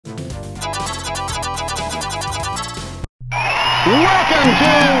Welcome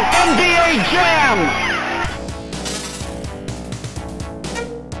to NBA Jam!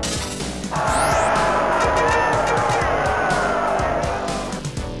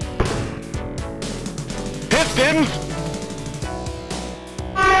 Pistons.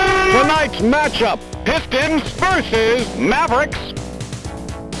 Tonight's matchup, Pistons versus Mavericks.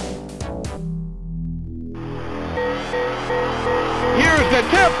 Here's the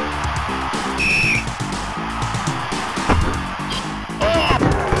tip.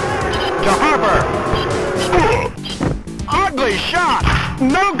 To Harper. Ugly shot.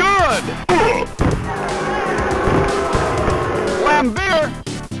 No good. Lambeer.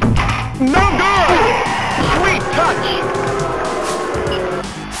 No good. Sweet touch.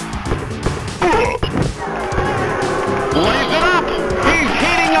 Lays it up. He's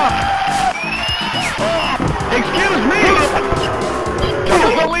heating up. Excuse me. To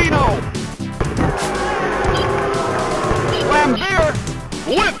Zolino. Lambeer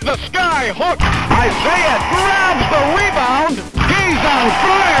with the sky hook. Isaiah grabs the rebound. He's on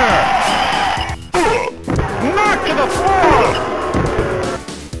fire. Knocked to the floor.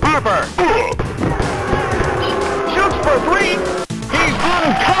 Harper. Shoots for three. He's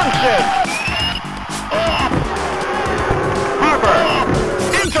unconscious. Harper.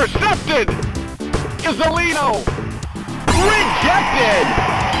 Intercepted. Isolino. Rejected.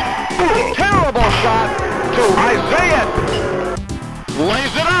 Terrible shot to Isaiah.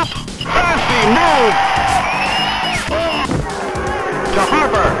 Lays it up. Classy move. To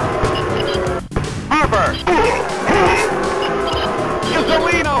Harper. Harper.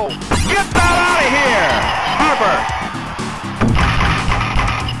 Isolino. Get that out of here. Harper.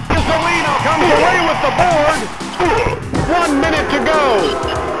 Isolino comes away with the board. 1 minute to go.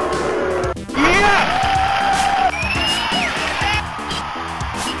 Yes!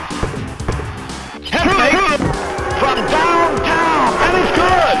 Head fake from downtown, and it's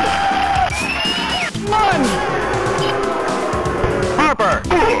good! Lunge! Harper!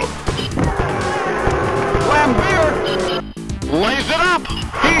 Lambeer lays it up!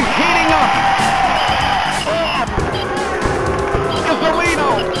 He's heating up! Isolino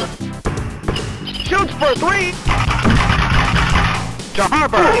shoots for three! To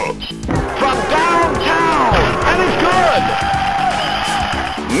Harper! From downtown, and it's good!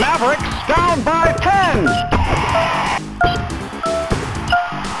 Mavericks down by 10!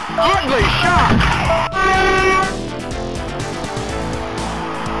 Ugly shot!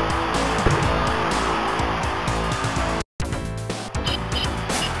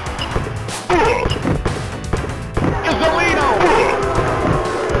 Isolino!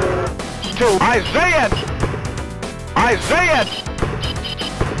 To Isaiah! Isaiah!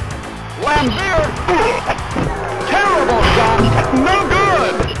 Lambeer! Terrible shot! No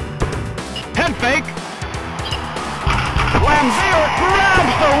good! Head fake! Lambeer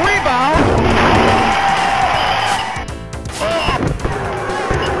grabs the rebound!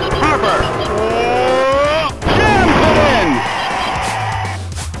 Harper! Jams it in!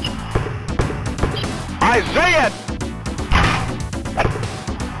 Isaiah!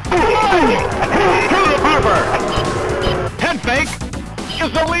 Harper! Head fake!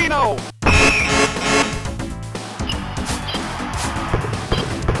 Isolino!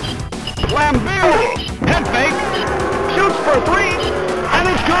 Lambeer! Head fake! Shoots for three! And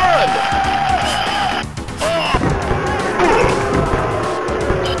it's good!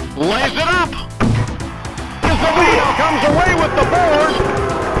 Lays it up! Isolino comes away with the board!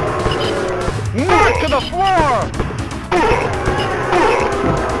 Knocked to the floor!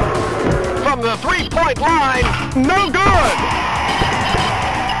 From the three-point line, no good!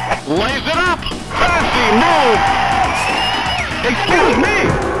 Lays it up! Classy move! Excuse me!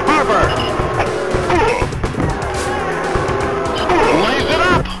 Harper! Lays it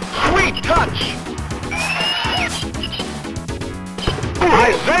up! Sweet touch!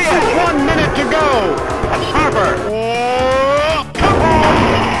 Isaiah, 1 minute to go! Harper! Come on!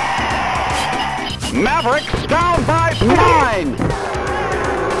 Mavericks down by 9!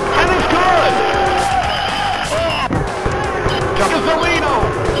 And it's good! Isolino!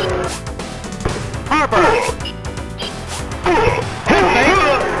 Harper! Hit fake!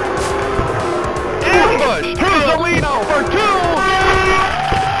 Ambush! Isolino for two!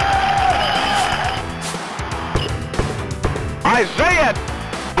 Isaiah!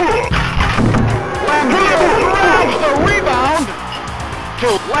 Lambeer grabs the rebound! To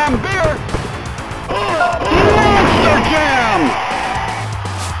Lambeer! Monster jam!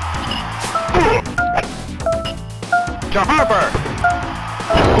 To Harper!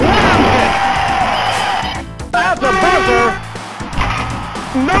 Slams it! At the buzzer!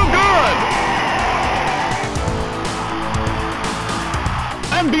 No good!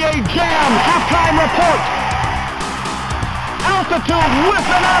 NBA Jam halftime report. Altitude with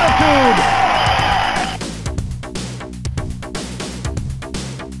an attitude.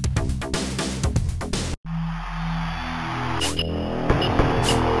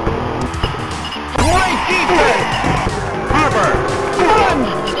 Great defense. Harper.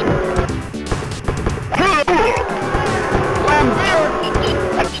 Lambeer.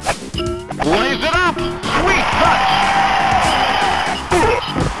 Lays it up. Sweet touch.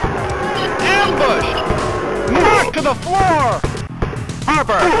 Ambushed. Knocked to the floor.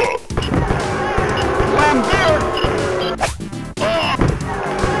 Harper. Lambeer.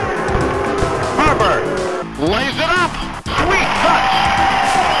 Harper. Lays it up. Sweet touch.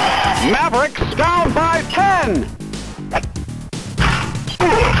 Mavericks down by 10.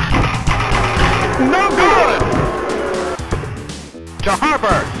 No good. To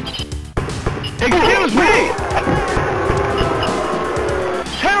Harper. Excuse me.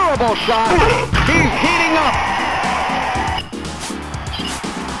 Terrible shot. He's heating up.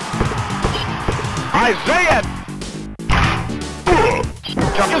 Isaiah.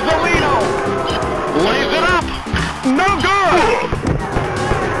 To Isolino. Lays it up. No good.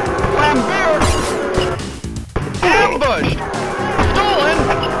 Lambeer. Ambushed. Stolen.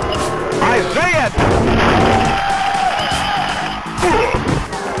 Isaiah.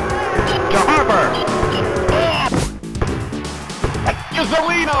 To Harper.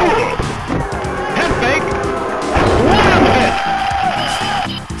 Isolino. Head fake. Slams it.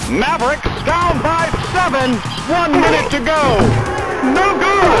 Mavericks down by 7. 1 minute to go. No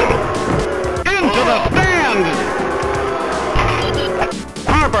good. Into the stands.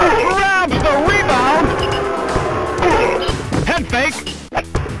 Harper grabs the rebound. Head fake.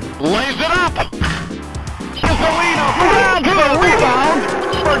 Lays it up. Isolino grabs the rebound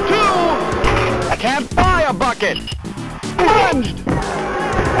for 2. Can't buy a bucket. Plunged.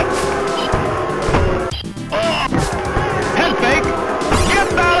 Head fake. Get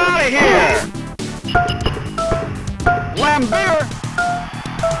that out of here. Lambeer.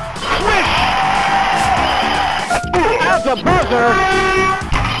 Swish. As a buzzer.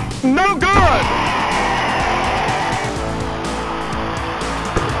 No good.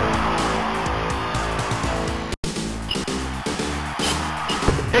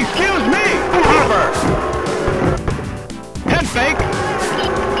 Excuse me. Harper. Head fake.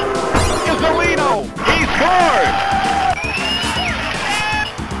 Isolino. He scores.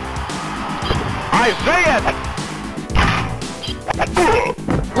 Isaiah.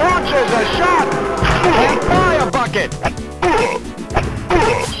 Launches a shot. Can't buy a bucket.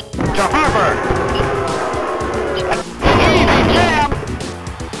 To Harper. Easy jam.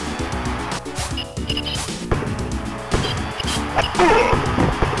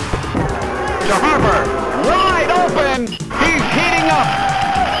 To Harper. Wide open. He's heating up.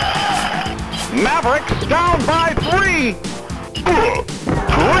 Mavericks down by 3.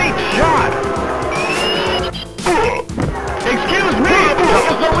 Great shot. Excuse me.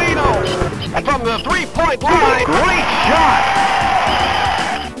 Isolino. From the 3-point line. Great shot.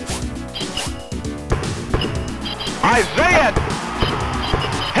 Isaiah.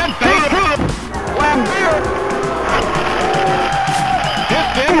 Head fake. Lambeer.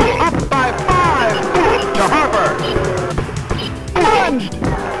 Pistons up by 5. To Harper. Plunged.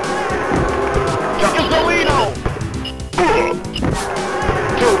 To Isolino.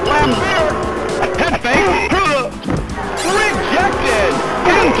 To Lambeer. Head fake. Rejected.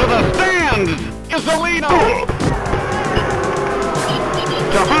 Into the stands. Isolino.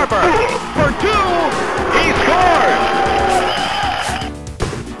 To Harper. For 2. He scores.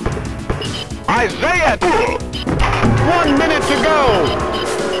 Isaiah. 1 minute to go.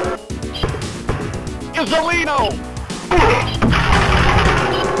 Isolino.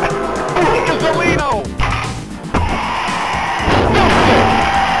 Isolino. Stuffed it.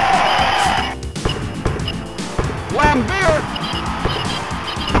 Lambeer.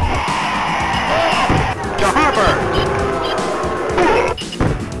 To Harper.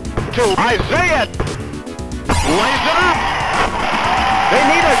 To Isaiah. Lays it up. They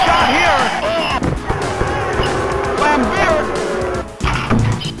need a shot here. Lambeer.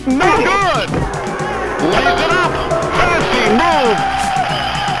 No good. Lays it up. Fancy move.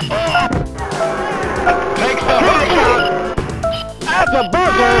 Takes the hook shot. At the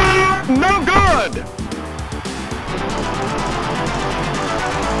buzzer. No good.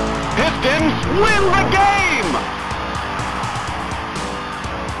 Pistons win the game.